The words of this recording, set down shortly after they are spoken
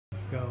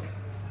Go.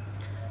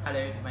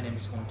 Hello, my name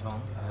is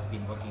Hongthong. I've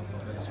been working for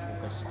Governace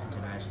Focus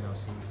International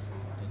since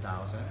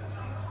 2000.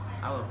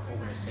 Our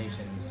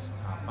organization is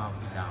found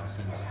in Laos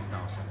since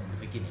 2000 in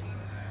the beginning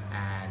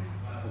and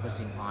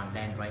focusing on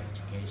land right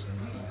education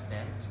since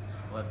that.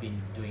 We've been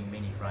doing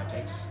many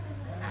projects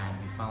and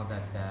we found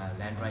that the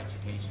land right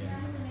education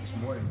is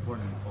more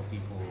important for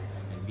people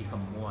and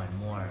become more and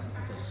more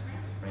because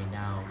right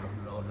now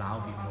Lao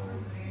people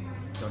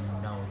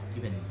don't know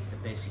even the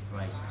basic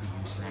rights to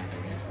use land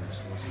and natural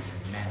resources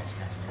and manage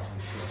land and natural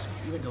resources,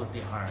 even though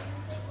they are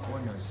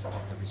owners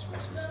of the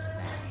resources and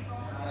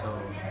land. So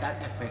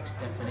that affects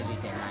definitely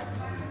their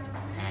livelihood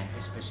and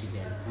especially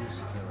their food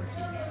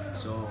security.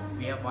 So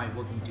VFI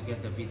working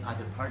together with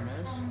other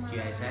partners,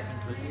 GIZ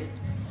included,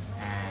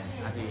 and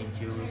other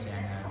NGOs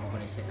and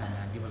organizations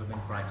and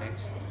development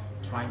projects,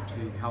 trying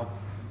to help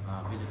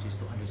villages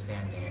to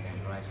understand their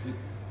land rights with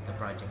the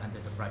project under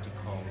the project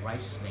called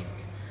Rice Link.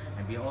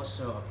 And we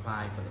also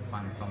apply for the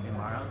fund from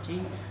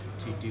MRLG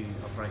to do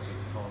a project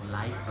called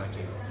Life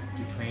Project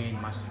to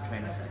train master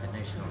trainers at the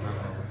national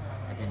level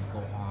and then go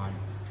on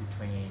to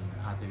train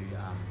other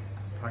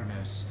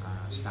partners,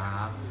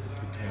 staff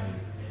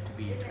to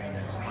be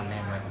trainers on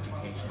land right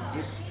education.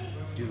 This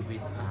do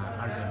with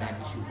other land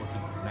issue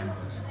working group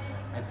members.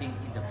 I think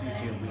in the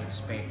future we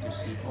expect to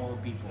see all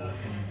people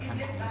in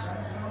countries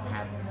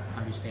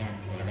understand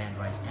their land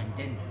rights and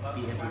then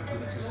be able to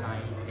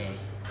exercise their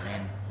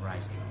land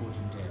rights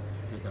according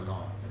to the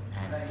law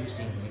and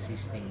using the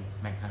existing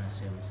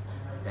mechanisms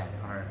that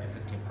are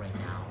effective right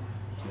now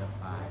to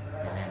apply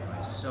the land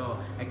rights. So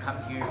I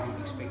come here with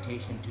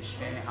expectation to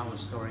share our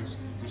stories,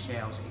 to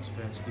share our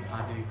experience with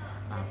other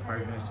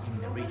partners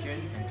in the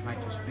region and try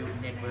to build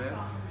network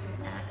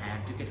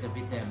and together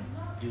with them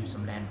do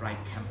some land right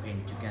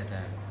campaign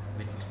together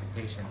with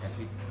expectation that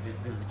with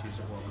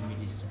villages or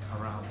communities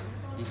around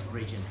this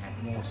region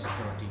have more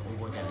security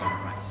over their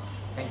land rights.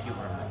 Thank you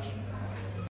very much.